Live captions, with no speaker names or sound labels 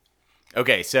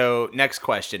Okay, so next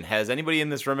question. Has anybody in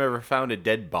this room ever found a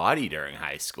dead body during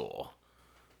high school?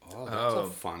 Oh, that's a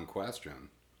fun question.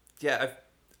 Yeah,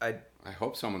 I I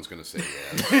hope someone's going to say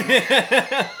yes.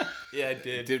 yeah, I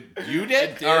did. You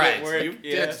did? did All right, at so work, you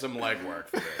yeah. did some legwork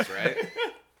for this, right?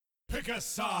 Pick a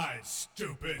side,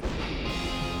 stupid.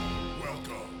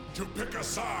 Welcome to Pick a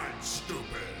Side, Stupid,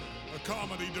 a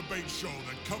comedy debate show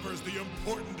that covers the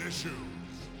important issues.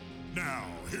 Now,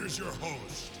 here's your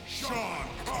host, Sean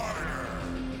Carter.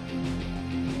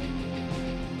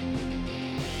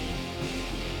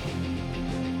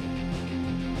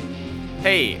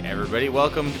 Hey, everybody.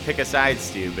 Welcome to Pick a Side,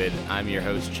 Stupid. I'm your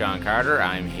host, Sean Carter.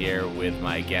 I'm here with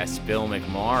my guest, Bill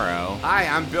McMorrow, Hi,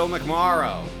 I'm Bill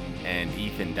McMorrow. and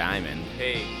Ethan Diamond.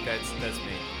 Hey, that's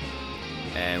me.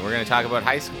 And we're going to talk about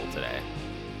high school today.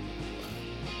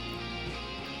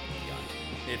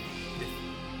 If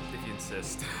you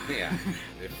insist. Yeah,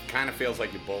 it kind of feels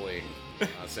like you're bullying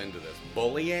us into this.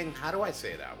 Bullying? How do I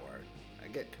say that word? I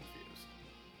get confused.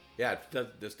 Yeah,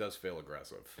 this does feel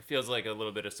aggressive. It feels like a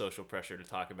little bit of social pressure to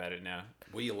talk about it now.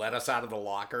 Will you let us out of the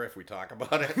locker if we talk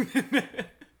about it?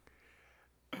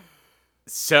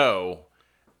 So,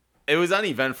 it was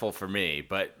uneventful for me,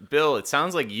 but Bill, it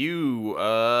sounds like you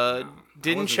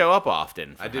didn't wasn't- show up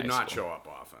often. I did not show up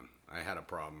often. I had a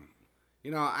problem.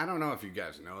 You know, I don't know if you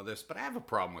guys know this, but I have a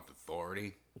problem with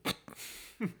authority.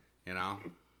 You know?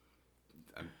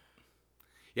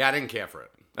 Yeah, I didn't care for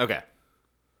it. Okay.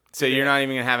 So you're not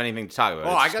even going to have anything to talk about.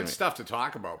 Oh, It's I just got gonna be- stuff to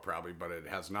talk about probably, but it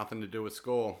has nothing to do with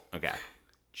school. Okay.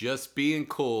 Just being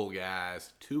cool,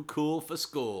 guys. Too cool for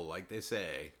school, like they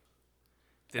say.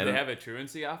 Did they have a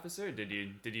truancy officer? Did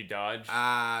you dodge?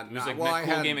 No, it was like well, a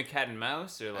cool game of cat and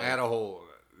mouse, or like I had a whole.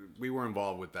 We were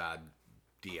involved with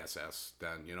DSS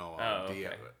then. You know, okay.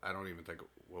 I don't even think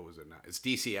what was it now. It's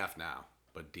DCF now,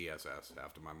 but DSS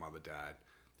after my mother died.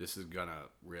 This is gonna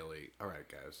really. All right,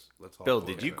 guys. Let's all. Bill,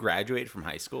 close did you it. graduate from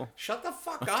high school? Shut the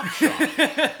fuck up, Sean.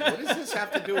 What does this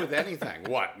have to do with anything?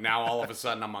 What? Now all of a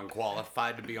sudden I'm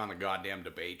unqualified to be on the goddamn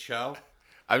debate show?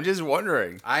 I'm just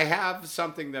wondering. I have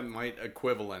something that might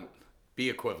be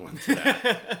equivalent to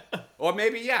that. Or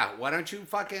maybe, yeah, why don't you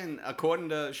fucking, according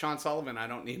to Sean Sullivan, I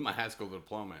don't need my high school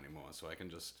diploma anymore, so I can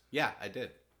just, yeah, I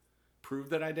did. Prove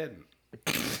that I didn't.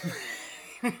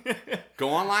 Go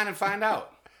online and find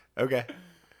out. Okay.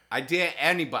 I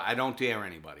don't dare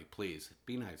anybody. Please,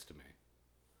 be nice to me.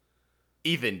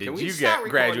 Ethan, Can did we you start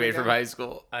graduate recording from again? high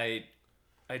school? I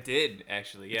did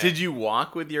actually. Yeah. Did you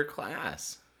walk with your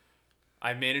class?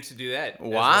 I managed to do that. as Wow.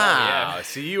 well, yeah.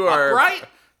 So you are Right?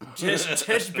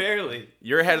 just barely.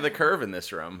 You're ahead of the curve in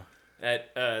this room.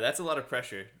 That's a lot of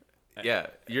pressure. Yeah,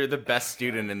 you're the best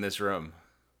student in this room.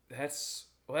 That's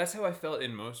how I felt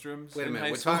in most rooms. Wait a in minute,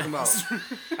 high we're school. talking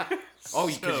about... Oh,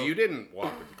 because you didn't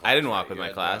walk with the class. I didn't walk right? with You my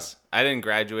had, class. I didn't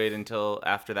graduate until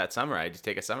after that summer. I just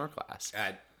take a summer class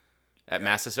at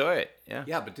Massasoit. Yeah.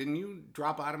 Yeah, but didn't you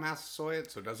drop out of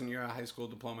Massasoit? So doesn't your high school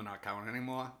diploma not count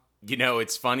anymore? You know,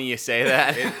 it's funny you say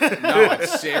that. No,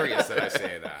 it's serious that I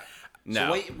say that.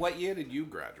 No. So what year did you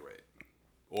graduate?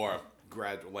 Or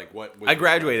like what? was I your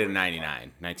graduated in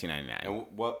graduation 1999. And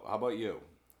what? How about you?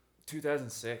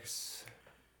 2006.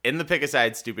 In the Pick a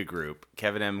Side Stupid group,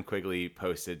 Kevin M. Quigley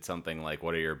posted something like,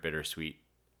 "What are your bittersweet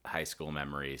high school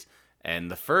memories?"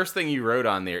 And the first thing you wrote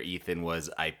on there, Ethan, was,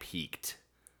 "I peaked."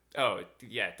 Oh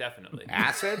yeah, definitely.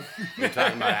 Acid? You're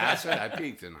talking about acid? I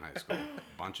peaked in high school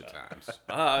a bunch of times.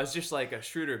 I was just like a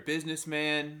shrewder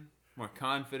businessman, more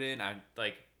confident. I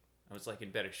was like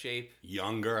in better shape,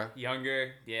 Younger,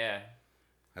 younger. Yeah,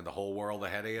 had the whole world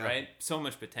ahead of you. right. So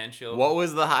much potential. What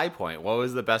was the high point? What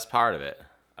was the best part of it?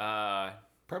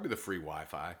 Probably the free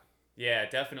Wi-Fi. Yeah,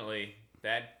 definitely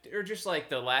that, or just like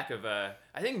the lack of. I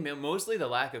think mostly the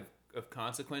lack of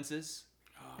consequences.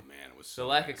 Oh man, it was The so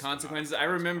lack nice of to not consequences. have I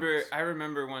remember. consequences. I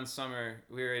remember one summer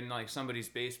we were in like somebody's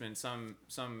basement, some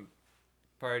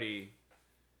party,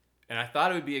 and I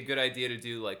thought it would be a good idea to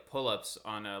do like pull-ups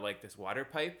on like this water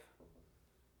pipe,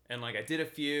 and like I did a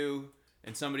few,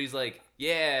 and somebody's like,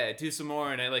 "Yeah, do some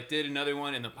more," and I like did another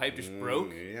one, and the pipe just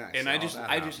broke, yeah, I and saw I just that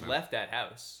happening. left that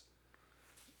house.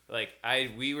 Like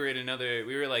we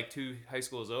were like 2 high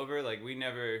schools over. Like we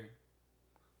never.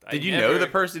 Did you know the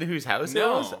person whose house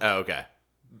No. it was? Oh, okay.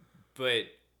 But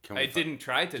Can we I didn't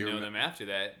try to do you know remem- them after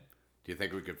that. Do you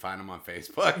think we could find them on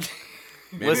Facebook?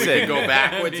 Maybe Listen. we could go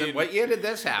backwards. I mean, and what year did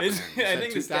this happen? It's, You I said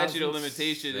think the statute of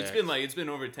limitation. 2006. It's been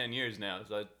over 10 years now.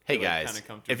 So I Hey feel, like, guys, kinda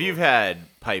comfortable. if you've had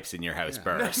pipes in your house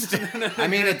burst, I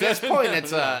mean, at this point,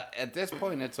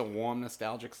 it's a warm,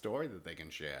 nostalgic story that they can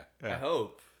share. I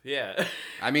hope, yeah.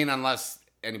 I mean, unless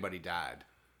anybody died,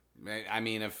 I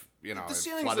mean, if you know, The it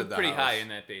ceilings flooded look the pretty house. high in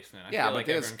that basement. I Yeah, feel but like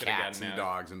there's everyone could have cats gotten and out.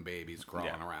 dogs and babies crawling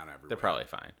Yeah. around everywhere. They're probably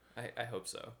fine. I hope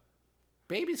so.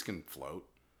 Babies can float.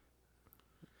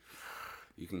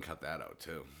 You can cut that out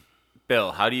too.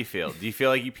 Bill, how do you feel? Do you feel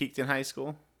like you peaked in high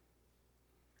school?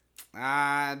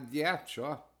 Yeah,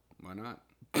 sure. Why not?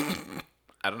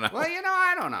 I don't know. Well,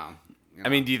 I don't know. I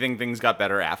mean, do you think things got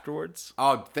better afterwards?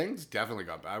 Oh, things definitely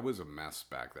got bad. I was a mess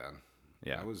back then.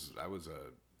 Yeah. I was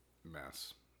a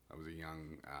mess. I was a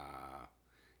young,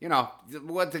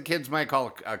 what the kids might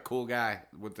call a cool guy.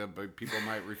 What the people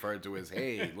might refer to as,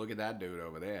 hey, look at that dude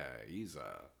over there. He's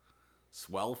a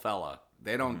swell fella.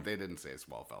 They didn't say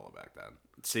swell fella back then.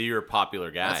 So you're a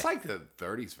popular guy. That's like the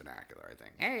 30s vernacular, I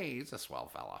think. Hey, he's a swell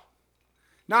fella.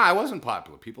 No, I wasn't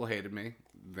popular. People hated me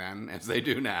then, as they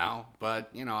do now.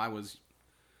 But I was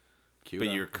cuter.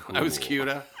 But you're cool. I was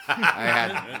cuter. I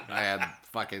had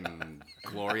fucking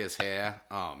glorious hair.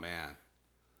 Oh man,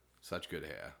 such good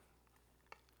hair.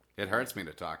 It hurts me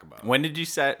to talk about. When did you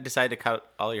decide to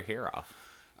cut all your hair off?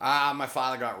 My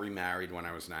father got remarried when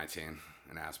I was 19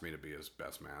 and asked me to be his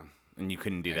best man. And you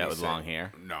couldn't do And that he with said- long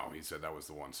hair? No, he said that was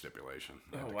the one stipulation.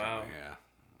 I had Oh, to cut wow. my hair.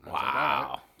 I was like, all right.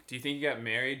 Wow. Do you think you got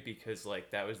married because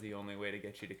that was the only way to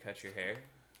get you to cut your hair?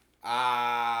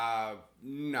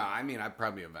 No, I mean, I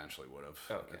probably eventually would have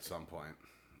Okay. at some point.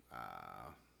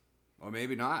 Or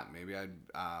maybe not. Maybe I'd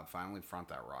finally front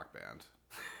that rock band.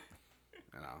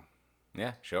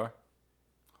 Yeah, sure.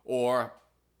 Or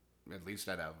at least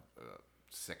I'd have a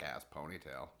sick ass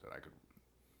ponytail that I could.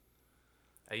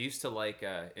 I used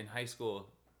to in high school.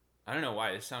 I don't know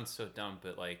why this sounds so dumb,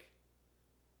 but I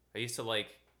used to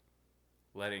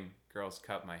letting girls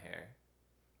cut my hair.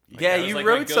 Yeah, That was, you my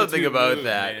wrote go-to something about move,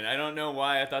 that. man. I don't know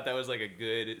why I thought that was a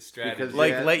good strategy. Because-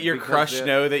 Like, Yeah, let your because crush they're-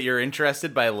 know that you're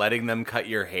interested by letting them cut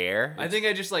your hair. I think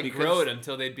I just because- grow it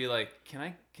until they'd be like, "Can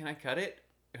I cut it?"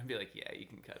 And I'd be like, "Yeah, you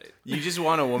can cut it." You just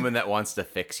want a woman that wants to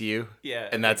fix you. Yeah,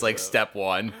 And I that's think like so. step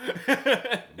one.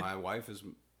 My wife is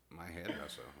my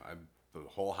hairdresser. I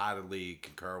wholeheartedly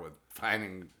concur with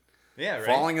Yeah, right.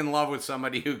 falling in love with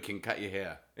somebody who can cut your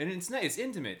hair. And it's nice, it's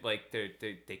intimate.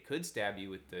 They could stab you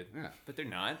with the, Yeah. but they're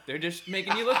not. They're just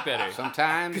making you look better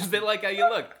Sometimes, because they like how you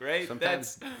look, right?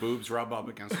 sometimes boobs rub up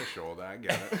against the shoulder. I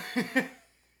get it.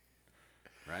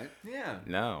 Right? Yeah.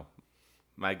 No.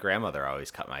 My grandmother always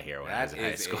cut my hair when I was That in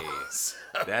high is school.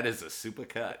 that is a super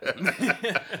cut.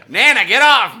 Nana, get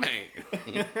off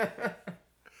me!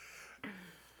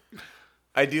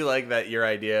 I do like that your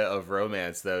idea of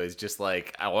romance, though, is just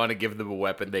like, I want to give them a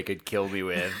weapon they could kill me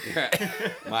with.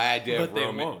 My idea But of they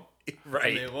romance. won't.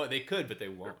 Right. They won't. They could, but they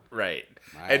won't. Right.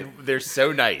 My- And they're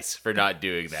so nice for not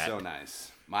doing that. So nice.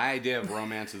 My idea of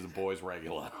romance is a boy's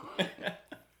regular.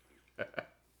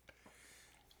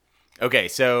 Okay,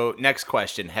 so next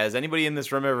question. Has anybody in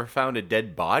this room ever found a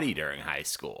dead body during high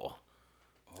school?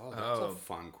 Oh, that's Oh. a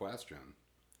fun question.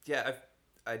 Yeah,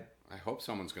 I I hope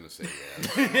someone's gonna say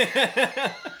yes.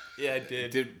 yeah, I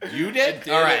did. You did? did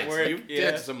All at right, work, you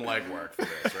yeah. did some legwork for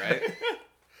this, right?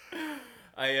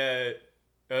 I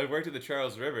worked at the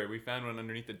Charles River. We found one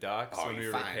underneath the docks when we you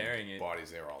were find repairing it.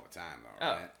 bodies there all the time, though,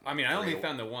 Oh, right? I mean, I only Three-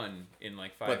 found the one in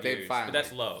 5 But years. they find but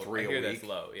that's like, low. 3 I a hear week that's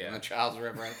low. in Yeah, the Charles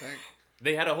River, I think.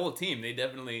 they had a whole team. They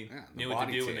definitely Yeah, the knew what to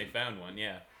body do when they team. found one.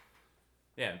 Yeah,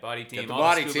 yeah, body team. the all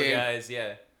body the scuba team. guys.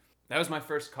 Yeah, that was my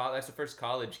first. That's the first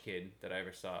college kid that I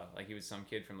ever saw. He was some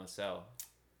kid from LaSalle,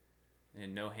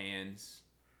 and no hands.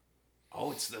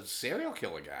 Oh, it's the serial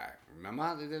killer guy.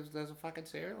 Remember, there's a fucking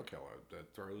serial killer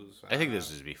that throws. I think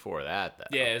this was before that, though.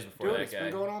 Yeah, it was before Dude, that it's guy.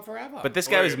 been going on forever. But this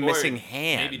guy was Or missing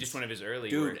hands. Maybe just one of his early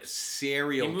dude, works.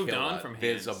 serial He moved killer. on from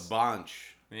There's hands. a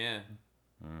bunch. Yeah.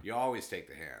 You always take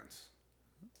the hands.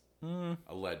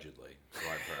 Allegedly, so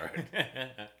I've heard.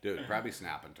 Dude, probably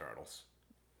snapping turtles.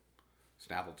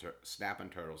 Snapping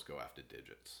turtles go after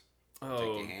digits. They'll Oh.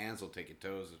 take your hands, they'll take your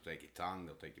toes, they'll take your tongue,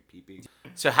 they'll take your pee-pee.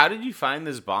 So how did you find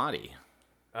this body?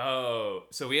 Oh,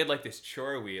 so we had this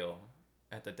chore wheel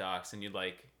at the docks, and you'd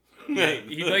Find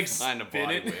a spin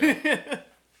body it.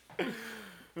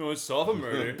 Oh, solve a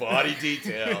murder. Body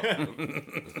detail.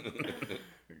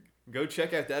 Go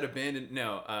check out that abandoned.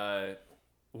 No,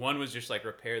 one was just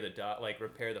repair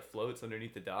the floats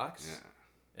underneath the docks.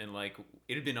 Yeah. And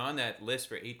it had been on that list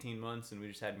for 18 months, and we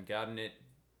just hadn't gotten it.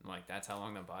 And, that's how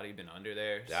long the body had been under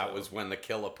there. That so. was when the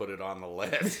killer put it on the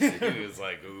list. He was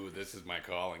like, "Ooh, this is my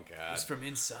calling It card." was from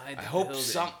inside. I the hope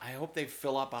building. I hope they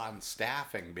fill up on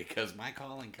staffing because my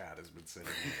calling card has been sitting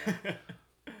here.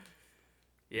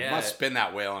 You Yeah. must spin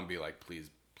that whale and be like, "Please,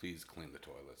 please clean the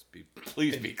toilets.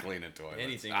 Please be cleaning toilets."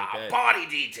 Anything like that. Body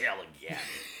detail again.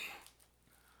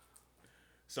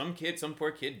 Some poor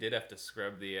kid did have to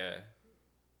scrub the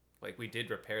like we did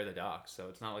repair the docks, so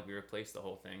it's not like we replaced the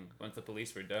whole thing. Once the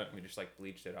police were done, we just like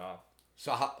bleached it off.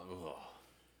 So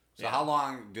how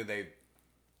long do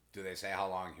they say how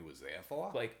long he was there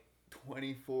for? Like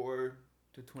 24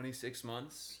 to 26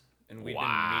 months, and we've been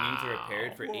meaning to repair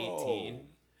it for 18.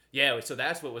 Yeah, so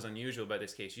that's what was unusual about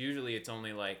this case. Usually it's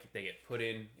only like they get put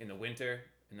in the winter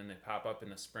and then they pop up in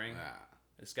the spring. Yeah.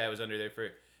 This guy was under there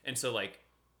and so like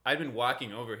I'd been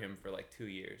walking over him for like 2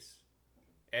 years.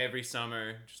 Every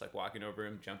summer, just like walking over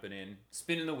him, jumping in,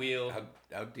 spinning the wheel.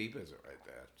 How deep is it right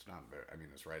there? It's not very. I mean,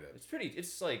 it's right at.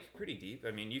 It's like pretty deep.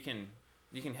 I mean, you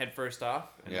can head first off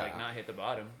and like not hit the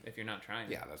bottom if you're not trying.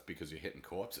 Yeah, that's because you're hitting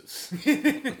corpses.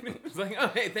 It's like, oh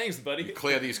hey, thanks, buddy.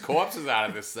 Clear these corpses out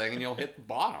of this thing, and you'll hit the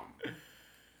bottom.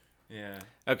 Yeah.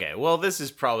 Okay, well, this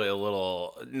is probably a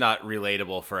little not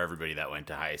relatable for everybody that went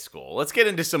to high school. Let's get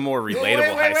into some more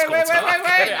relatable high school talk.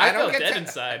 I felt dead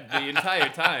inside the entire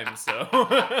time, so.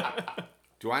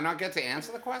 Do I not get to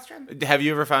answer the question? Have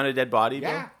you ever found a dead body, Bill?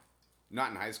 Yeah.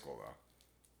 Not in high school,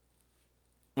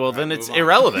 though. Well, then Move it's on.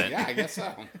 irrelevant. Yeah, I guess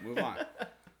so. Move on.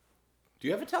 Do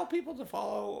you ever tell people to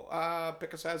follow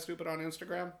Pick a Side Stupid on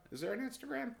Instagram? Is there an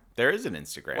Instagram? There is an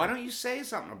Instagram. Why don't you say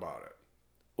something about it?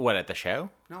 What, at the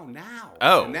show? No, now.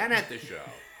 Oh. And then at the show.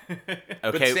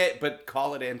 Okay. But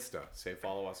call it Insta. Say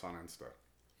follow us on Insta.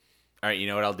 All right, you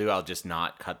know what I'll do? I'll just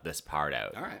not cut this part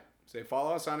out. All right. Say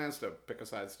follow us on Insta. Pick a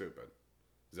Side Stupid.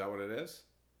 Is that what it is?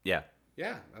 Yeah.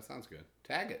 Yeah, that sounds good.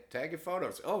 Tag it. Tag your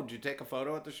photos. Oh, did you take a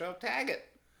photo at the show? Tag it.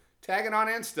 Tag it on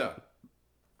Insta.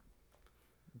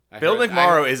 Bill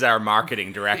McMorrow is our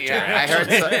marketing director.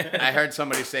 Yeah, I heard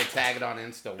somebody say tag it on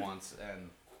Insta once, and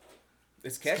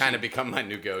It's kind of become my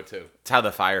new go-to. It's how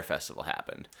the Fire Festival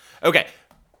happened. Okay.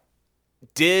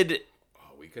 Did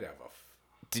We could have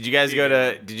you guys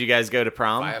go to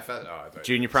prom? Fire Festival. Oh, I thought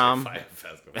Junior you said prom? Fire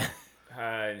Festival.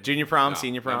 Junior prom, No,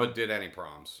 senior prom? Never did any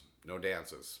proms. No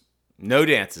dances. No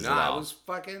dances No, at I all.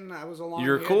 was a long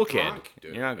You're a cool kid. drunk,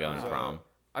 dude. You're not going to prom.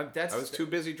 I was too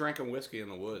busy drinking whiskey in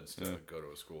the woods to go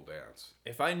to a school dance.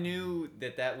 If I knew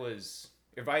that was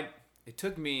it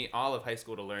took me all of high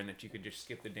school to learn that you could just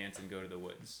skip the dance and go to the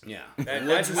woods. Yeah.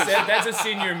 That's a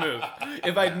senior move.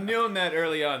 If I'd known that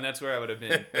early on, that's where I would have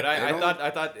been. But I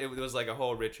thought it was like a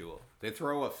whole ritual. They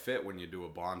throw a fit when you do a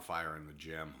bonfire in the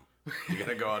gym. You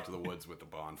gotta go out to the woods with the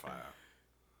bonfire.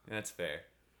 That's fair.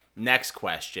 Next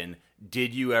question.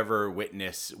 Did you ever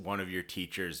witness one of your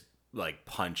teachers like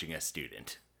punching a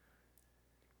student?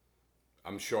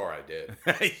 I'm sure I did.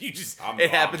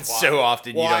 It happens so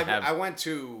often. Well, you don't have. I went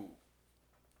to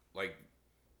like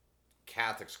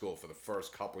Catholic school for the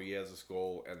first couple years of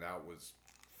school, and that was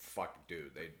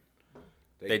dude.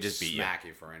 They just beat you. smack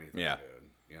you for anything, Yeah. dude.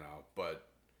 You know, but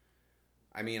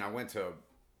I mean, I went to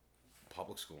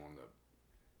public school in the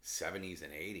 70s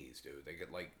and 80s, dude. They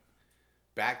get like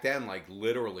back then, like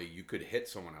literally, you could hit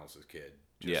someone else's kid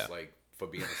just like for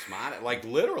being a smart, like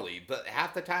literally. But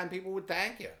half the time, people would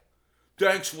thank you.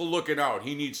 Thanks for looking out.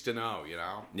 He needs to know, you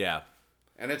know? Yeah.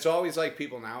 And it's always like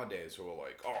people nowadays who are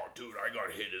like, oh, dude, I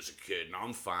got hit as a kid and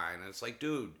I'm fine. And it's like,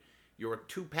 dude, you're a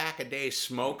 2-pack-a-day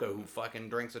smoker who fucking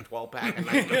drinks a 12-pack a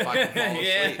night to fucking fall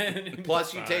asleep.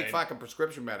 Plus, you take fucking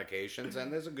prescription medications,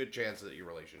 and there's a good chance that your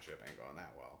relationship ain't going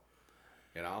that well.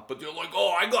 You know? But they're like,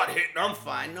 oh, I got hit and I'm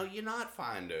fine. No, you're not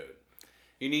fine, dude.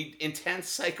 You need intense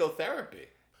psychotherapy.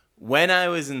 When I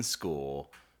was in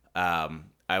school,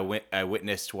 I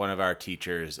witnessed one of our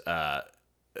teachers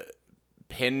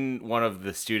pin one of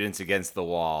the students against the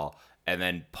wall and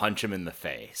then punch him in the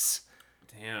face.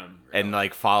 Damn. And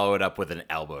like follow it up with an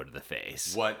elbow to the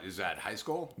face. What is that? High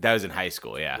school? That was in high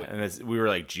school, yeah. And we were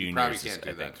like juniors. Probably can't do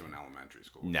I that think. to an elementary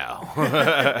school.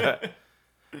 No.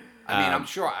 I mean, I'm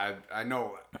sure. I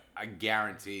know. I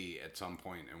guarantee at some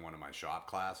point in one of my shop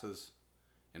classes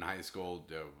in high school,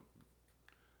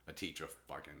 a teacher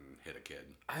fucking hit a kid.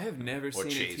 I have never seen a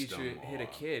chased teacher them, hit a or-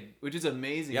 kid, which is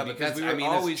amazing. Yeah, but because that's- we were I mean,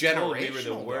 it's always told we were generational, the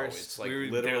though. worst. It's like they're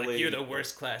literally- you're the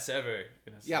worst class ever.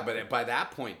 And it's Yeah, like, but by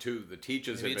that point too, the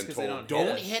teachers Maybe had it's been 'cause they told, don't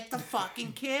 "Don't hit us." hit the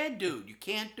fucking kid, dude. You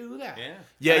can't do that." Yeah.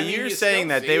 Yeah, I mean, you're you saying still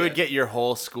that see they would it. get your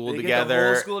whole school they together. get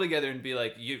the whole school together and be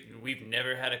like, we've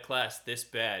never had a class this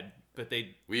bad, but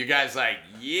they. Were you guys like,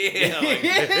 yeah,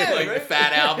 like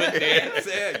Fat Albert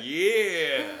dancer,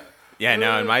 yeah. Yeah,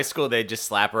 no, in my school they just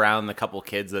slap around the couple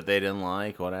kids that they didn't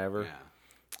like, whatever.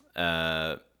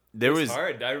 Yeah. There It's was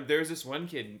hard. There was this one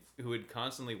kid who would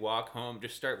constantly walk home,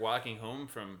 just start walking home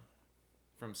from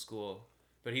school,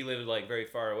 but he lived like very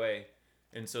far away,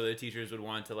 and so the teachers would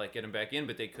want to like get him back in,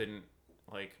 but they couldn't,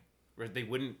 like, or they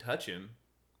wouldn't touch him,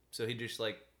 so he'd just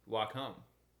like walk home.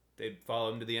 They'd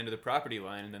follow him to the end of the property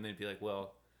line, and then they'd be like,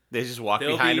 well, They just walk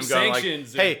There'll behind be him going like,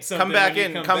 sanctions or hey, come something back when you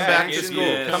in, come come back. back to If school,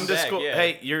 you come come to back, school. yeah.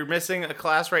 Hey, you're missing a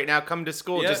class right now, come to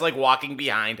school. Yep. Just like walking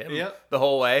behind him Yep. the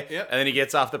whole way. Yep. And then he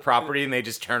gets off the property and they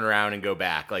just turn around and go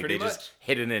back. Like Pretty they much. just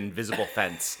hit an invisible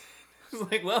fence. It's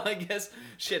like, well, I guess,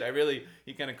 shit,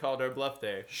 he kind of called our bluff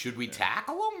there. Should we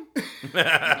tackle him?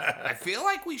 I feel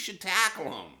like we should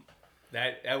tackle him.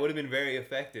 That would have been very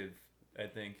effective, I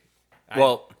think.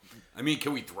 Well, I mean,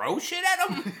 can we throw shit at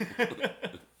him?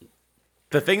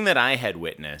 the thing that I had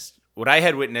witnessed, what I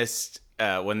had witnessed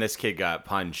when this kid got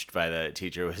punched by the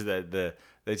teacher was that the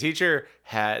teacher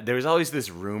there was always this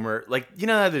rumor, like, you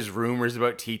know how there's rumors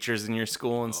about teachers in your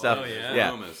school and stuff? Oh, yeah.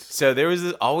 Yeah. Rumors. So there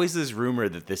was always this rumor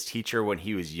that this teacher, when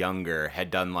he was younger, had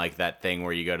done like that thing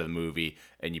where you go to the movie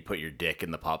and you put your dick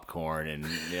in the popcorn and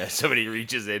somebody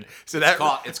reaches in. So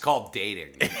It's called dating.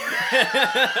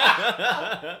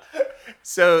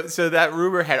 So that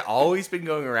rumor had always been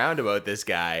going around about this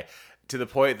guy, to the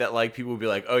point that like people would be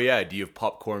like, "Oh yeah, do you have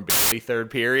popcorn Bailey third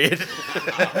period?"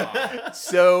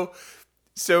 So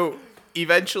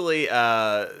eventually,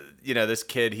 this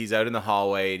kid, he's out in the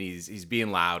hallway and he's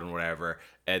being loud and whatever,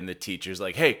 and the teacher's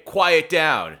like, "Hey, quiet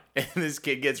down!" And this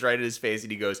kid gets right in his face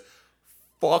and he goes,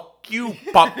 "Fuck you,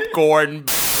 popcorn."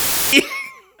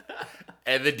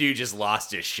 And the dude just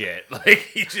lost his shit. Like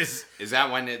he just. Is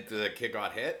that when the kid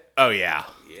got hit? Oh yeah.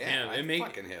 Yeah, Damn, I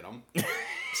fucking hit him.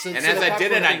 So, And as I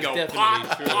did it, I'd go,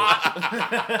 definitely true.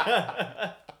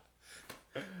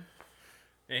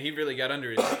 And he really got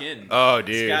under his skin. Oh,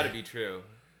 dude. It's got to be true.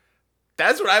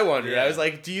 That's what I wondered. Yeah. I was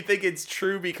like, do you think it's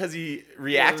true because he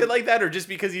reacted like that, or just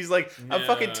because he's like, I'm No.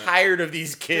 fucking tired of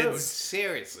these Dude, kids?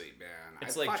 seriously, man.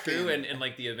 It's I like fucking- true, and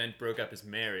like the event broke up his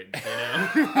marriage. You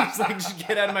know, it's like, just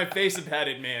get out of my face about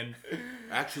it, man.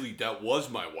 Actually, that was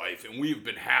my wife, and we've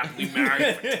been happily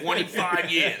married for 25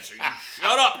 years. So you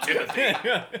shut up, Timothy.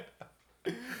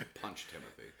 Punch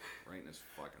Timothy right in his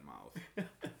fucking mouth.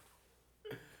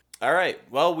 All right.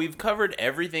 Well, we've covered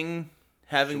everything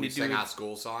having Should we to do sing with our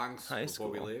school songs high before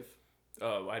we school. leave?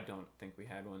 Oh, I don't think we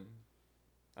had one.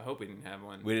 I hope we didn't have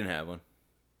one. We didn't have one.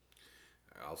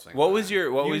 I'll sing. What mine. was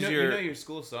your? What you was know, your? You know your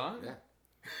school song? Yeah.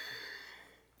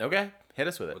 Okay, hit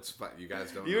us with it. What's fun? You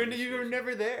guys don't. You know were the you were school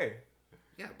never there. song?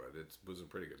 Yeah, but it was a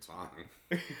pretty good song.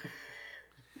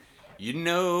 You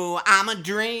know I'm a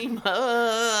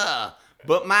dreamer,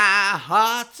 but my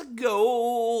heart's a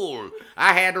gold.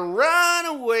 I had to run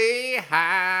away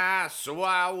high so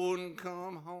I wouldn't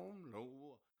come home low.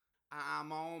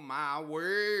 I'm on my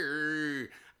way.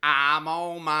 I'm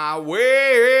on my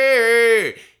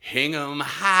way. Hingham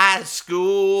High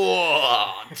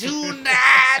School.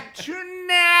 Tonight,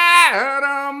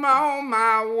 I'm on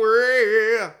my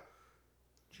way.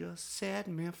 Just set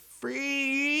me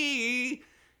free.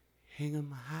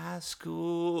 Hingham High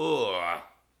School.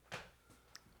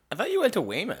 I thought you went to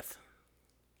Weymouth.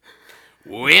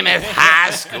 Weymouth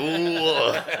High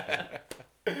School.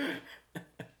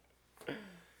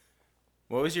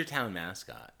 What was your town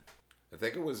mascot? I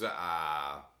think it was a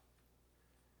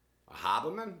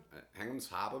Hoberman. Hingham's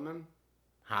Hoberman.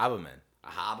 Hoberman. A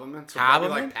Hoberman. So probably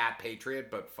Hoberman? like Pat Patriot,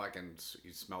 but fucking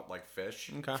he smelled like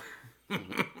fish. Okay.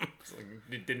 It's like,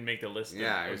 it didn't make the list.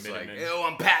 Yeah, of it was like, Minutemen. oh,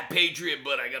 I'm Pat Patriot,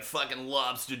 but I got fucking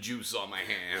lobster juice on my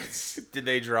hands. Did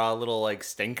they draw little like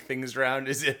stink things around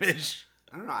his image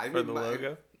I don't know. I for mean, the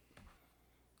logo?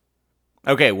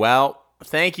 Okay, well,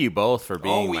 thank you both for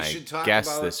being we my should talk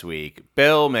guests about- this week.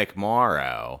 Bill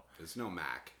McMorrow. It's no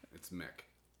Mac. It's Mick.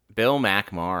 Bill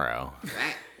McMorrow.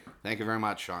 Thank you very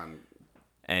much, Sean.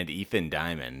 And Ethan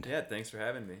Diamond. Yeah, thanks for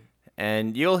having me.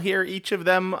 And you'll hear each of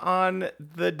them on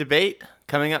the debate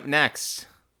coming up next.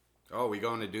 Oh, we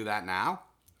going to do that now?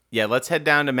 Yeah, let's head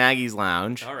down to Maggie's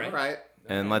Lounge. All right. All right.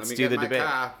 And Let let's me do get the my debate.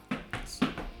 car.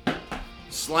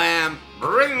 Slam.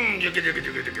 Ring. Slow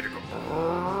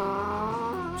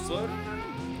down.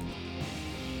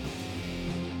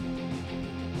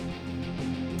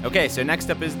 Okay, so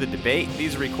next up is the debate.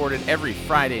 These are recorded every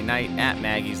Friday night at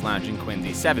Maggie's Lounge in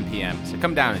Quincy, 7 p.m. So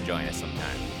come down and join us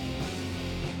sometime.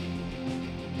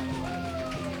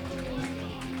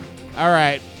 All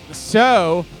right.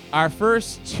 So, our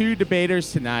first two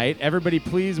debaters tonight, everybody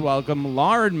please welcome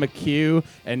Lauren McHugh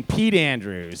and Pete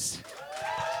Andrews.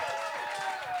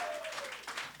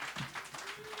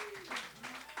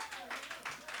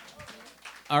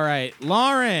 All right.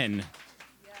 Lauren,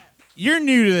 you're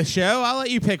new to the show. I'll let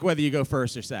you pick whether you go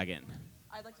first or second.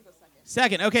 I'd like to go second.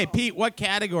 Second. Okay, Pete, what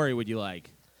category would you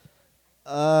like?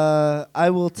 I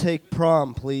will take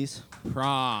prom, please.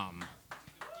 Prom.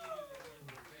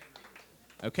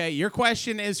 Okay, your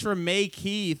question is from May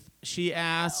Keith. She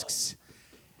asks,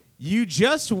 you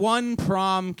just won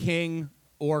prom king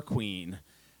or queen.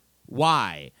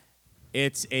 Why?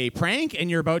 it's a prank and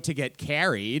you're about to get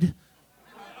carried,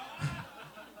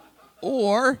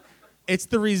 or it's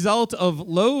the result of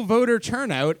low voter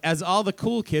turnout as all the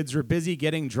cool kids were busy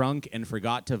getting drunk and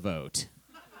forgot to vote.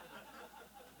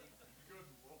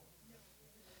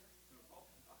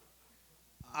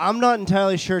 I'm not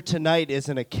entirely sure tonight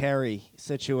isn't a carry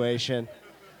situation.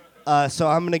 So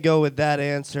I'm going to go with that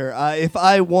answer. If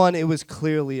I won, it was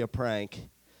clearly a prank.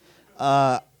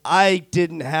 I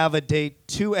didn't have a date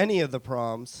to any of the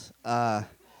proms.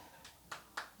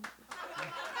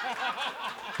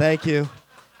 Thank you.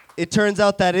 It turns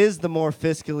out that is the more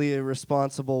fiscally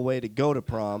irresponsible way to go to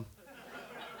prom.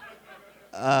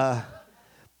 But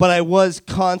I was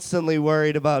constantly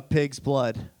worried about pig's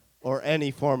blood or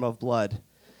any form of blood.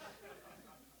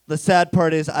 The sad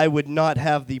part is I would not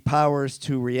have the powers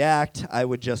to react. I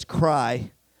would just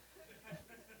cry,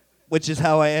 which is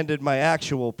how I ended my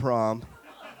actual prom.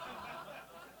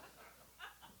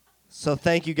 So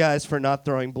thank you guys for not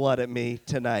throwing blood at me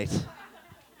tonight.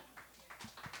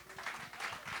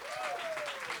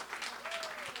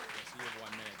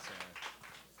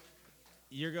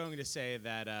 You're going to say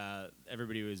that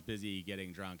everybody was busy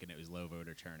getting drunk and it was low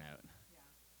voter turnout.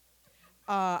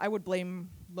 I would blame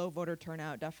low voter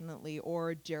turnout, definitely,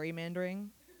 or gerrymandering.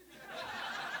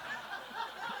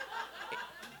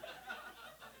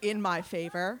 In my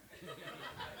favor.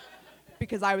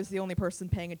 Because I was the only person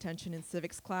paying attention in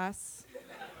civics class.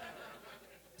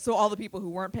 So all the people who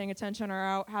weren't paying attention are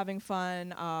out having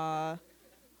fun,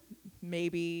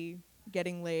 maybe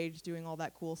getting laid, doing all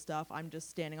that cool stuff. I'm just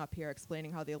standing up here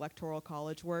explaining how the Electoral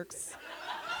College works.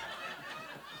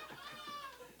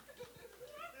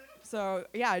 So,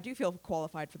 yeah, I do feel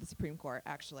qualified for the Supreme Court,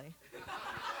 actually.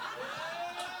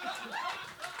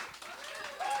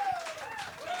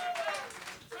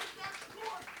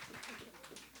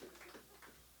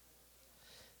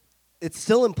 It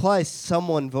still implies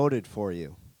someone voted for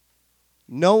you.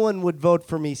 No one would vote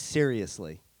for me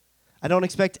seriously. I don't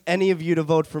expect any of you to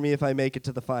vote for me if I make it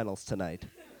to the finals tonight.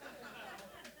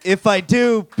 If I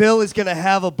do, Bill is going to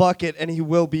have a bucket and he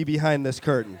will be behind this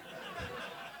curtain.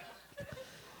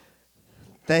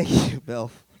 Thank you,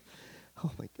 Bill.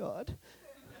 Oh, my God.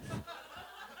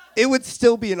 It would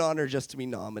still be an honor just to be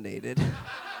nominated.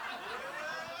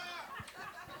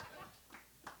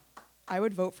 I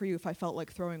would vote for you if I felt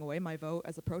like throwing away my vote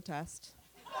as a protest.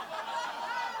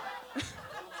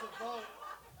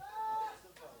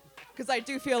 Because I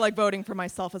do feel like voting for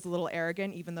myself is a little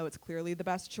arrogant, even though it's clearly the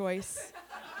best choice.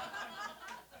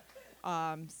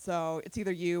 So it's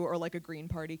either you or like a Green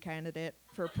Party candidate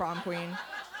for prom queen.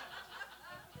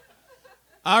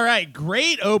 All right,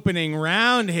 great opening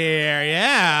round here,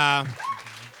 yeah.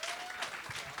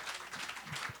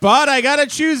 But I got to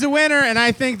choose a winner, and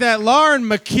I think that Lauren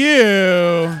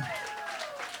McHugh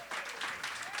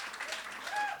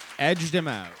edged him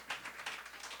out.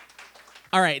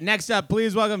 All right, next up,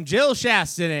 please welcome Jill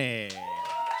Chastity.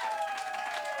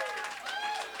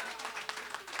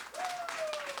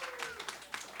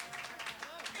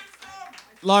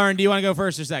 Lauren, do you want to go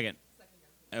first or second?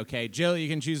 Okay, Jill, you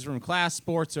can choose from class,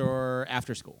 sports, or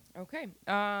after school. Okay.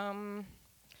 I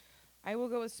will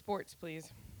go with sports,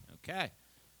 please. Okay.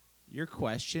 Your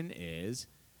question is,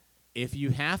 if you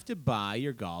have to buy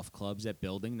your golf clubs at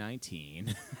Building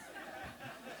 19,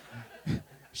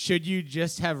 should you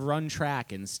just have run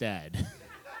track instead?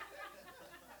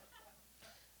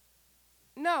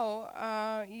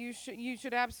 No, you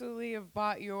should absolutely have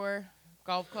bought your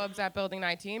golf clubs at Building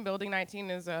 19. Building 19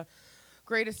 is a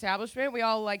great establishment. We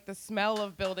all like the smell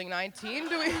of Building 19.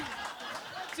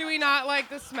 Do we not like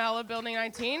the smell of Building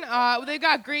 19? They've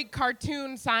got great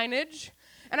cartoon signage.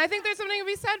 And I think there's something to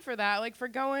be said for that, like for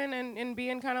going and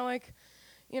being kind of like,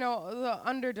 you know, the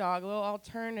underdog, a little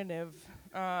alternative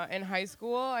in high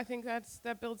school. I think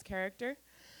that builds character.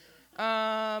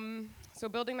 So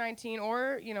Building 19,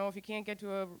 or, you know, if you can't get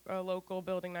to a local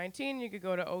Building 19, you could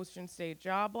go to Ocean State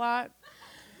Job Lot.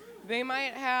 They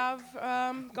might have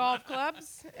golf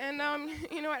clubs, and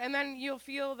you know what? And then you'll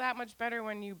feel that much better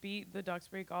when you beat the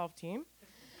Duxbury golf team.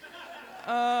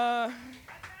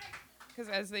 Because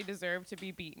as they deserve to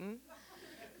be beaten.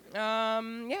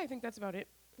 Yeah, I think that's about it.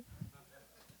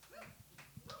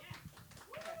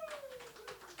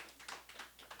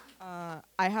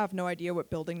 I have no idea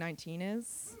what Building 19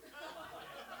 is.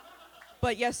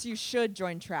 But yes, you should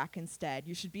join track instead.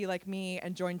 You should be like me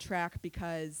and join track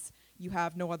because you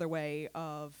have no other way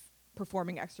of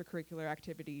performing extracurricular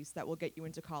activities that will get you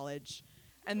into college,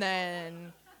 and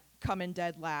then come in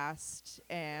dead last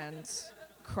and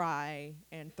cry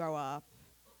and throw up,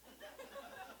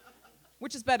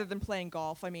 which is better than playing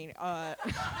golf. I mean,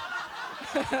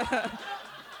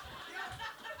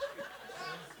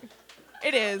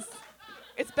 It is.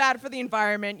 It's bad for the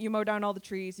environment. You mow down all the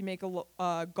trees, you make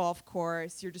a golf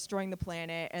course, you're destroying the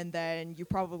planet, and then you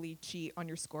probably cheat on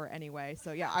your score anyway.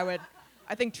 So yeah,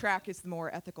 I think track is the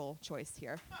more ethical choice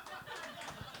here.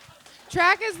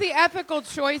 Track is the ethical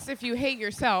choice if you hate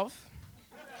yourself.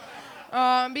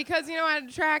 Because,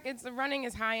 at track, running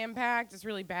is high impact. It's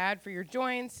really bad for your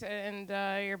joints and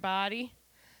your body.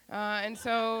 And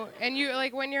you,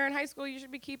 when you're in high school, you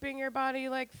should be keeping your body,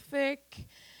 thick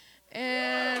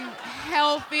and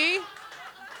healthy.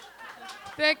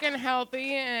 Thick and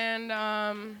healthy. And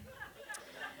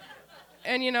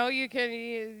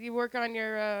you work on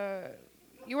your...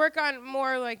 You work on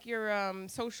more your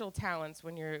social talents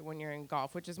when you're in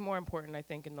golf, which is more important, I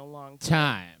think, in the long term.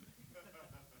 Time.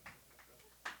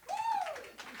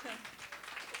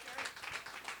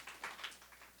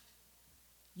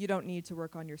 You don't need to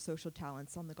work on your social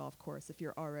talents on the golf course if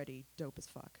you're already dope as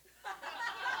fuck.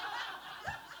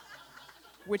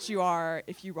 Which you are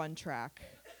if you run track.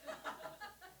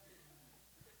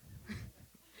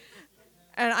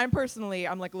 And I'm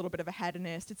like a little bit of a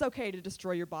hedonist. It's okay to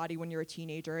destroy your body when you're a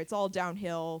teenager. It's all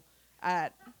downhill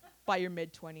by your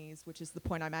mid-20s, which is the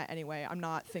point I'm at anyway. I'm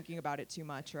not thinking about it too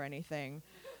much or anything.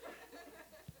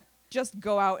 Just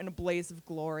go out in a blaze of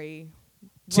glory.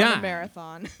 Run a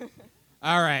marathon.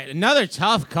 All right, another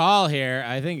tough call here.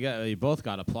 I think you both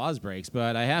got applause breaks,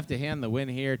 but I have to hand the win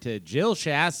here to Jill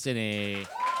Chastity.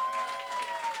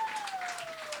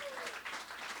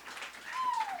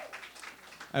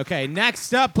 Okay,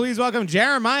 next up, please welcome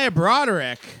Jeremiah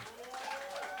Broderick.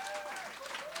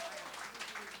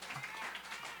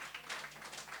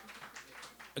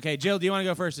 Okay, Jill, do you want to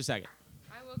go first or second?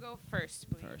 I will go first,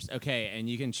 please. First. Okay, and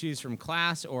you can choose from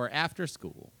class or after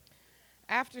school.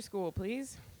 After school,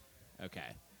 please.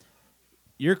 Okay.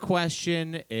 Your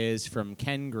question is from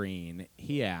Ken Green.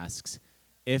 He asks,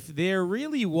 if there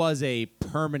really was a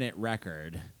permanent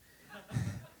record,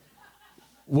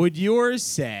 would yours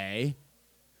say,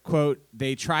 quote,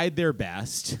 they tried their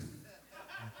best,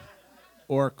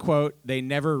 or, quote, they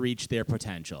never reached their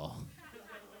potential?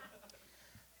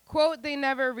 Quote, they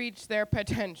never reached their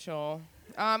potential.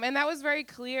 And that was very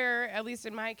clear, at least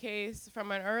in my case,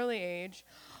 from an early age.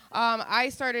 I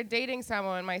started dating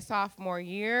someone my sophomore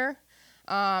year,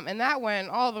 and that went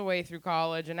all the way through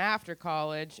college and after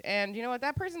college. And you know what?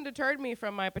 That person deterred me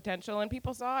from my potential, and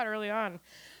people saw it early on.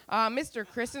 Mr.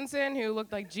 Christensen, who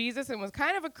looked like Jesus and was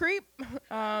kind of a creep,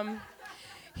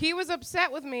 he was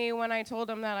upset with me when I told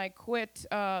him that I quit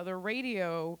the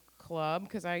radio club,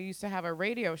 because I used to have a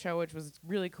radio show, which was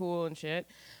really cool and shit.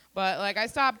 But I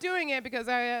stopped doing it because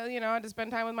I had to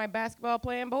spend time with my basketball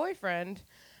playing boyfriend.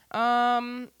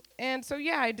 And so,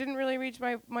 yeah, I didn't really reach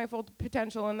my full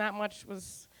potential, and that much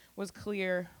was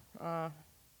clear,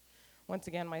 once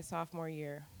again, my sophomore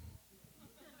year.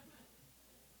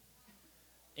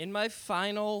 In my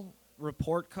final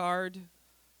report card,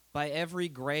 by every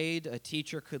grade, a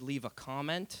teacher could leave a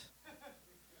comment.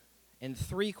 And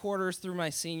 3/4 through my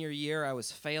senior year, I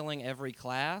was failing every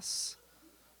class.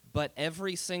 But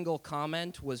every single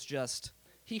comment was just,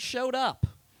 he showed up.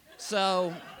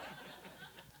 So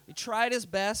he tried his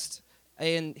best,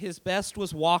 and his best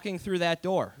was walking through that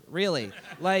door, really.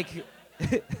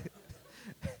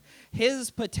 His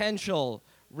potential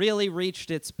really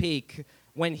reached its peak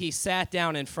when he sat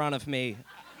down in front of me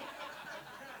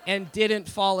and didn't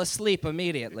fall asleep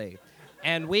immediately.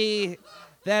 And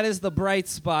that is the bright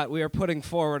spot we are putting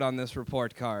forward on this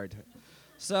report card.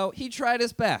 So he tried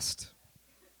his best.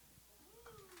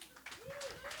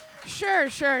 Sure.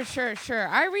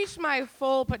 I reached my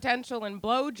full potential in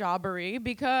blowjobbery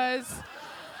because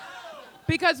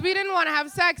we didn't want to have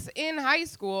sex in high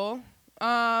school.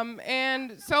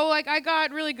 And so, I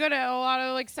got really good at a lot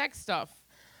of, sex stuff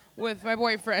with my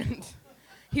boyfriend.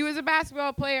 He was a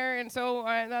basketball player, and so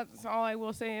that's all I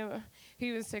will say.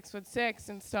 He was 6'6"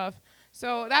 and stuff.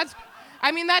 So that's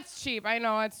cheap. I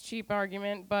know it's a cheap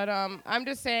argument, but I'm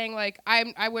just saying,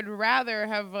 I would rather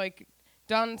have,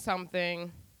 done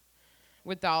something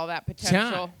with all that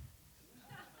potential.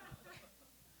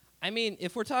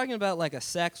 If we're talking about a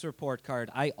sex report card,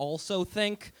 I also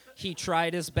think he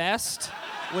tried his best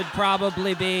would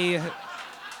probably be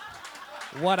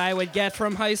what I would get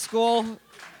from high school.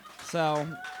 So. All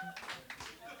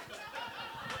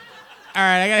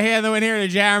right, I got to hand the win here to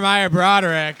Jeremiah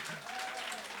Broderick.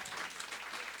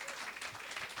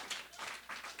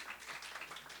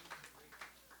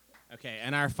 Okay,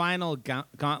 and our final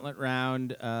gauntlet round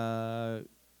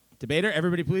debater.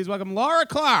 Everybody please welcome Laura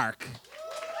Clark.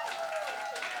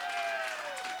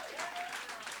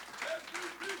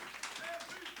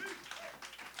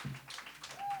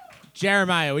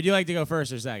 Jeremiah, would you like to go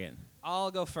first or second?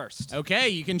 I'll go first. Okay,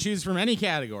 you can choose from any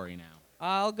category now.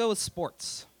 I'll go with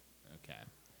sports. Okay.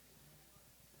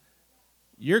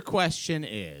 Your question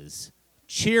is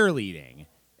cheerleading,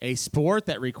 a sport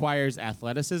that requires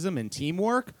athleticism and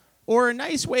teamwork, or a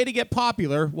nice way to get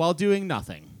popular while doing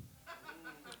nothing?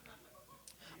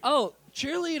 Oh,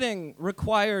 cheerleading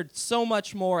required so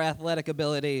much more athletic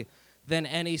ability than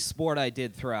any sport I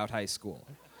did throughout high school.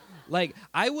 Like,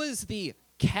 I was the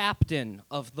captain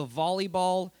of the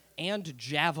volleyball and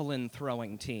javelin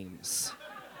throwing teams.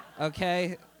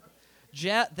 Okay?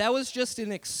 That was just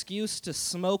an excuse to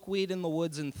smoke weed in the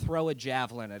woods and throw a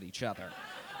javelin at each other.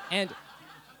 And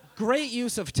great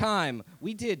use of time.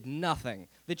 We did nothing.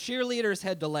 The cheerleaders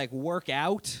had to, like, work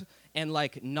out and,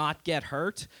 like, not get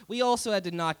hurt. We also had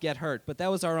to not get hurt, but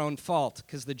that was our own fault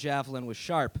because the javelin was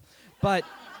sharp. But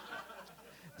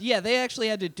yeah, they actually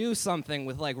had to do something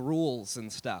with, like, rules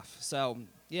and stuff. So,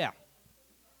 yeah.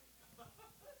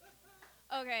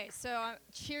 Okay, so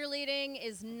cheerleading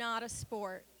is not a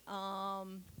sport.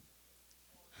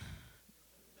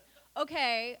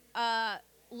 Okay,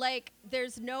 like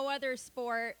there's no other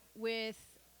sport with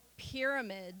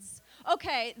pyramids.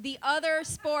 Okay, the other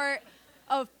sport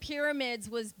of pyramids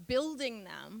was building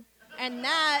them, and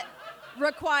that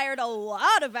required a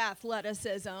lot of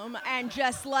athleticism and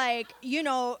just like, you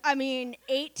know, I mean,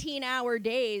 18-hour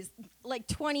days, like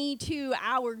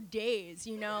 22-hour days,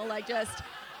 you know, like just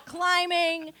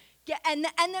climbing, and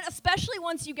then especially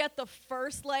once you get the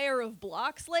first layer of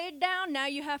blocks laid down, now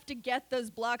you have to get those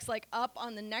blocks like up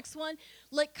on the next one.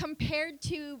 Like compared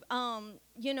to,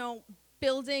 you know,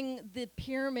 building the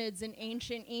pyramids in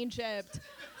ancient Egypt,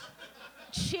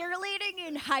 cheerleading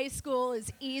in high school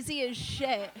is easy as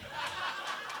shit.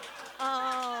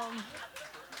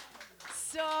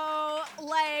 So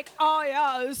like, oh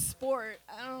yeah, it was sport.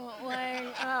 I don't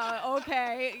like,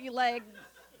 okay, you like.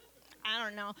 I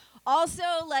don't know. Also,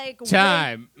 like...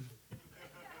 Time.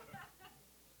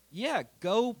 Yeah,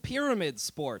 go pyramid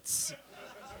sports.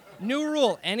 New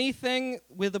rule, anything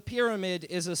with a pyramid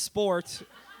is a sport.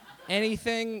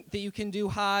 Anything that you can do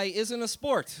high isn't a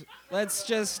sport. Let's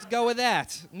just go with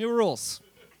that. New rules.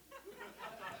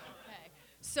 Okay.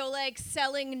 So, like,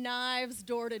 selling knives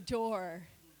door to door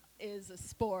is a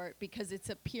sport because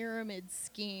it's a pyramid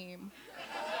scheme.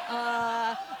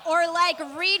 Or like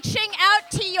reaching out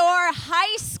to your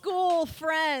high school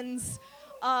friends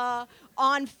on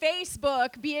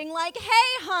Facebook being like,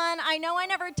 hey, hon, I know I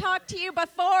never talked to you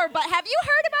before, but have you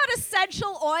heard about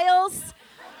essential oils?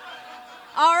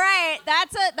 All right,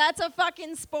 that's a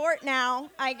fucking sport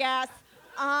now, I guess.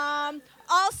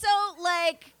 Also,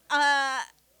 like,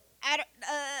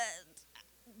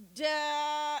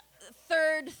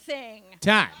 third thing.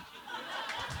 Time.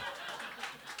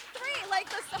 Three, like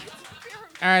the size of a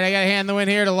pyramid. All right, I got to hand the win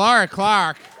here to Laura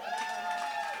Clark.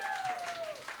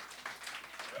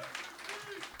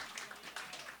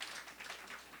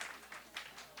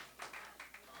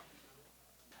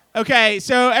 Okay,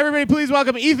 so everybody please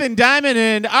welcome Ethan Diamond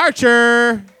and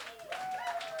Archer.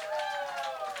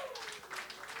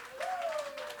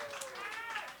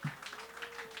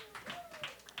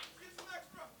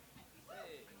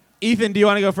 Ethan, do you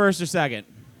want to go first or second?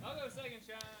 I'll go second,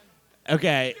 Sean.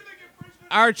 Okay.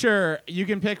 Archer, you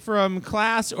can pick from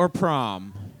class or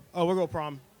prom. Oh, we'll go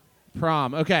prom.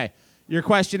 Prom, okay. Your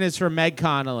question is from Meg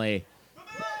Connolly.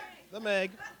 The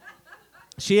Meg.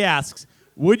 She asks,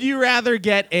 would you rather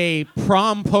get a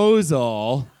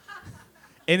promposal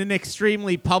in an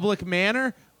extremely public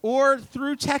manner or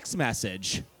through text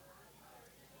message?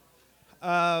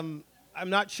 I'm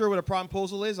not sure what a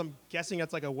promposal is. I'm guessing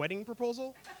it's like a wedding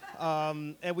proposal.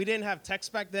 And we didn't have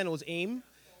text back then. It was AIM.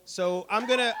 So I'm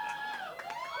going to...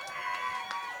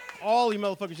 All you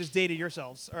motherfuckers just dated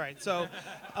yourselves. All right, so...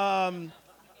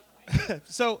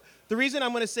 so the reason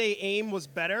I'm going to say AIM was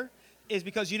better is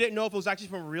because you didn't know if it was actually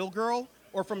from a real girl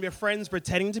or from your friends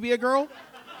pretending to be a girl,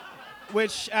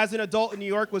 which as an adult in New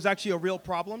York was actually a real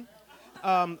problem.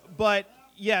 But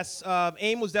yes,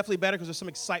 AIM was definitely better because there's some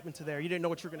excitement to there. You didn't know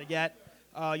what you were going to get.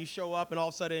 You show up and all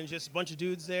of a sudden just a bunch of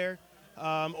dudes there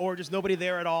or just nobody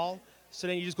there at all. So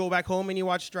then you just go back home and you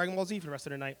watch Dragon Ball Z for the rest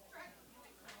of the night.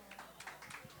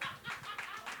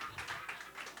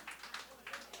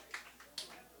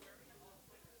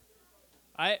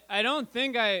 I don't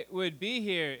think I would be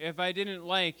here if I didn't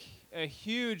like a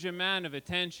huge amount of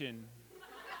attention.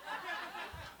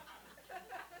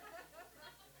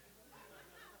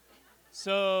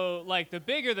 So, like, the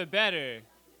bigger the better.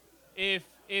 If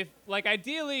like,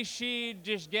 ideally she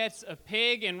just gets a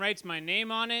pig and writes my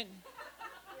name on it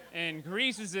and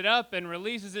greases it up and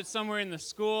releases it somewhere in the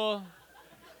school.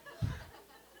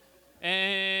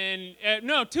 And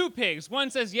no, 2 pigs.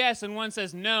 One says yes and one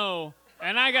says no.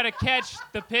 And I gotta catch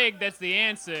the pig that's the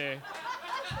answer.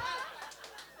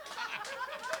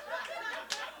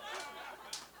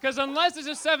 Because unless it's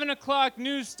a 7 o'clock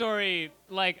news story,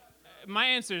 like, my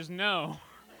answer is no.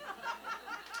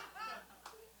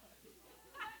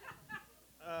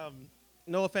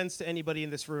 No offense to anybody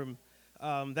in this room.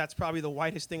 That's probably the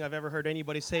whitest thing I've ever heard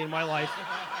anybody say in my life.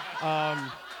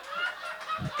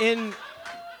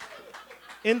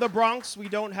 In the Bronx, we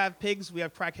don't have pigs, we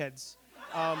have crackheads.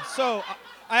 So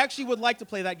I actually would like to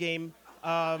play that game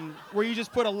where you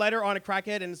just put a letter on a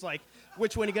crackhead and it's like,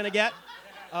 which one are you going to get?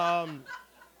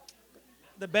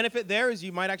 The benefit there is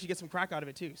you might actually get some crack out of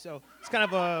it too. So it's kind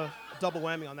of a double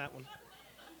whammy on that one.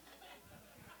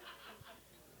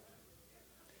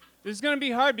 This is going to be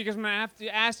hard because I'm going to have to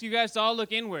ask you guys to all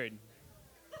look inward.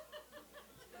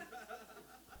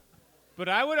 But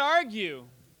I would argue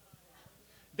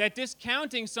that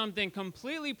discounting something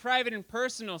completely private and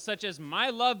personal, such as my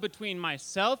love between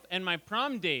myself and my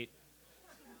prom date,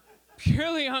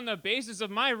 purely on the basis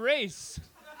of my race,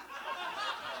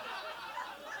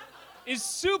 is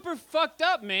super fucked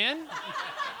up, man.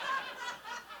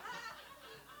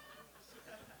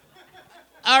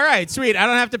 All right, sweet. I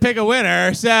don't have to pick a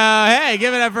winner. So, hey,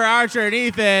 give it up for Archer and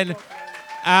Ethan.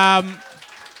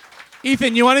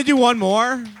 Ethan, you want to do one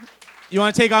more? You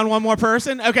want to take on one more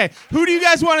person? Okay. Who do you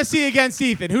guys want to see against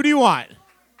Ethan? Who do you want?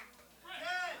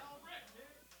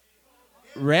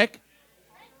 Rick?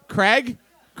 Craig?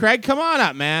 Craig, come on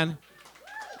up, man.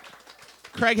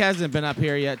 Craig hasn't been up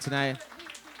here yet tonight.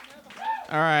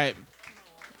 All right.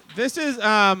 This is,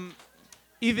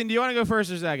 Ethan, do you want to go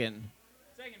first or second?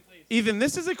 Ethan,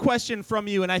 this is a question from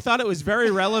you, and I thought it was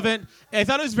very relevant. I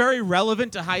thought it was very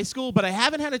relevant to high school, but I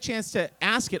haven't had a chance to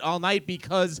ask it all night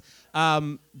because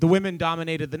the women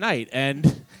dominated the night,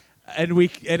 and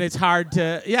it's hard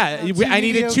to I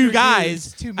needed 2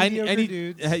 guys. Dudes, 2 mediocre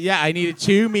dudes. I needed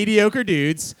 2 mediocre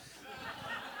dudes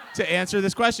to answer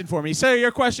this question for me. So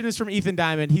your question is from Ethan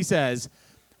Diamond. He says,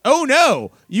 "Oh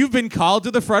no, you've been called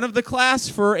to the front of the class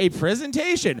for a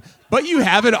presentation, but you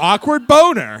have an awkward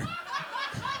boner.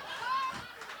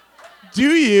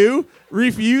 Do you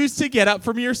refuse to get up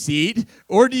from your seat,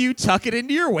 or do you tuck it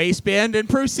into your waistband and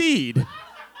proceed?"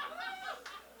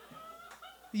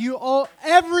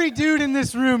 Every dude in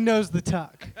this room knows the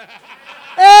tuck.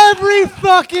 Every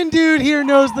fucking dude here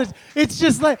knows it's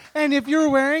just like, and if you're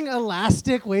wearing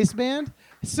elastic waistband,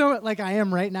 so like I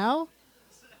am right now,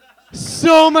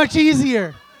 so much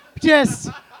easier.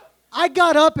 I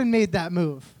got up and made that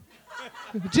move.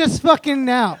 Just fucking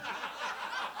now.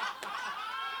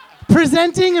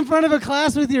 Presenting in front of a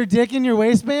class with your dick in your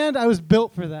waistband, I was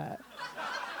built for that.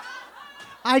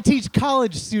 I teach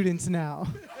college students now.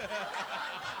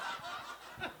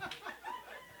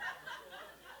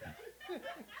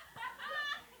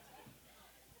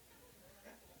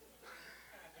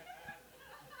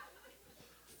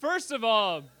 First of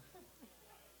all,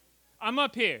 I'm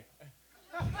up here.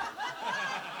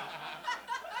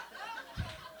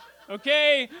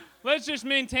 Okay? Let's just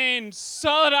maintain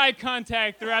solid eye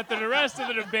contact throughout the rest of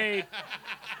the debate.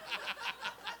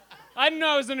 I didn't know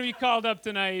I was going to be called up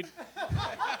tonight.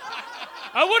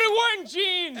 I would have worn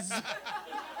jeans.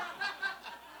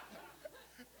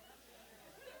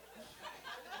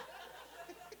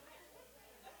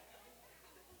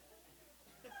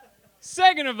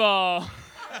 Second of all,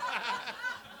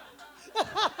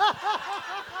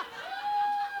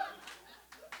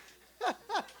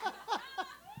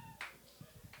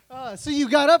 so you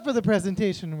got up for the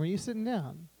presentation. Were you sitting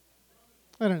down?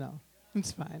 I don't know.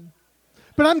 It's fine.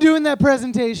 But I'm doing that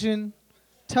presentation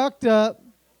tucked up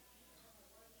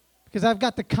because I've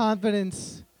got the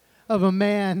confidence of a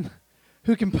man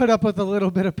who can put up with a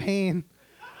little bit of pain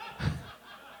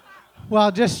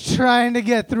while just trying to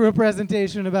get through a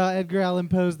presentation about Edgar Allan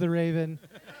Poe's The Raven.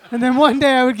 And then one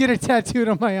day I would get it tattooed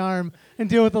on my arm and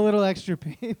deal with a little extra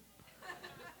pain.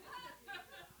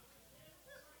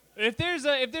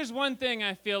 if there's one thing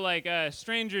I feel like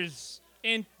strangers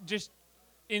just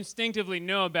instinctively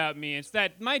know about me, it's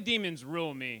that my demons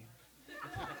rule me.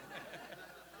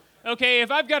 Okay, if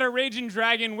I've got a raging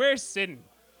dragon, where's Sidon?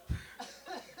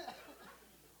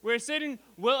 Where Sidon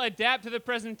will adapt to the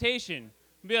presentation.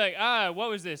 Be like, what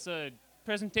was this? A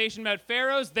presentation about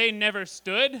pharaohs? They never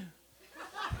stood?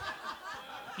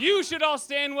 You should all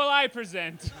stand while I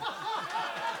present.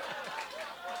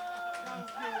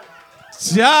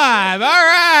 Time. All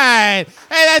right.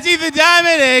 Hey, that's Ethan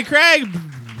Diamond and Craig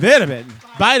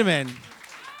Bideman.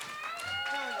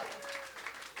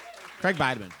 Craig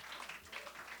Bideman.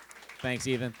 Thanks,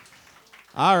 Ethan.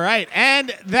 All right,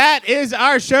 and that is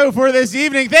our show for this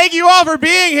evening. Thank you all for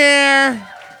being here.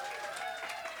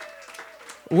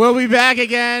 We'll be back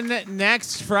again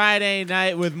next Friday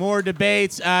night with more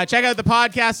debates. Check out the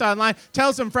podcast online.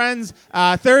 Tell some friends.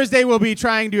 Thursday, we'll be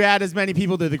trying to add as many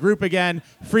people to the group again.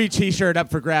 Free t-shirt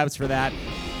up for grabs for that.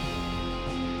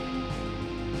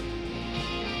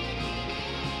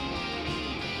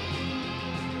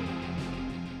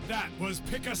 That was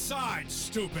Pick a Side,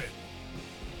 stupid.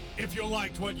 If you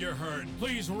liked what you heard,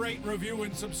 please rate, review,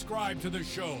 and subscribe to the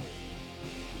show.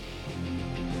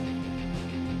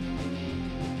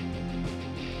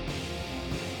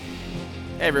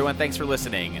 Hey everyone, thanks for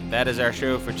listening. That is our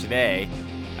show for today.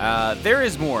 There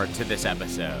is more to this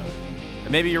episode.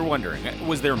 Maybe you're wondering,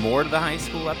 was there more to the high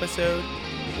school episode?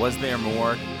 Was there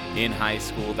more in high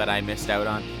school that I missed out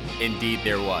on? Indeed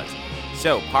there was.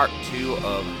 So part 2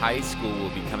 of high school will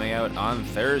be coming out on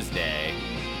Thursday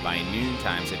by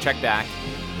noontime. So check back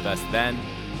with us then.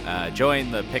 Join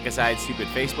the Pick a Side Stupid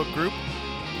Facebook group.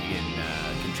 You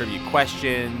can contribute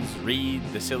questions, read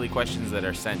the silly questions that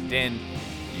are sent in.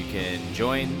 You can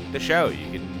join the show.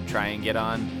 You can try and get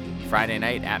on Friday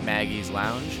night at Maggie's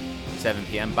Lounge, 7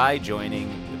 p.m. by joining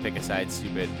the Pick a Side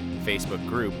Stupid Facebook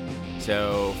group.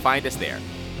 So find us there.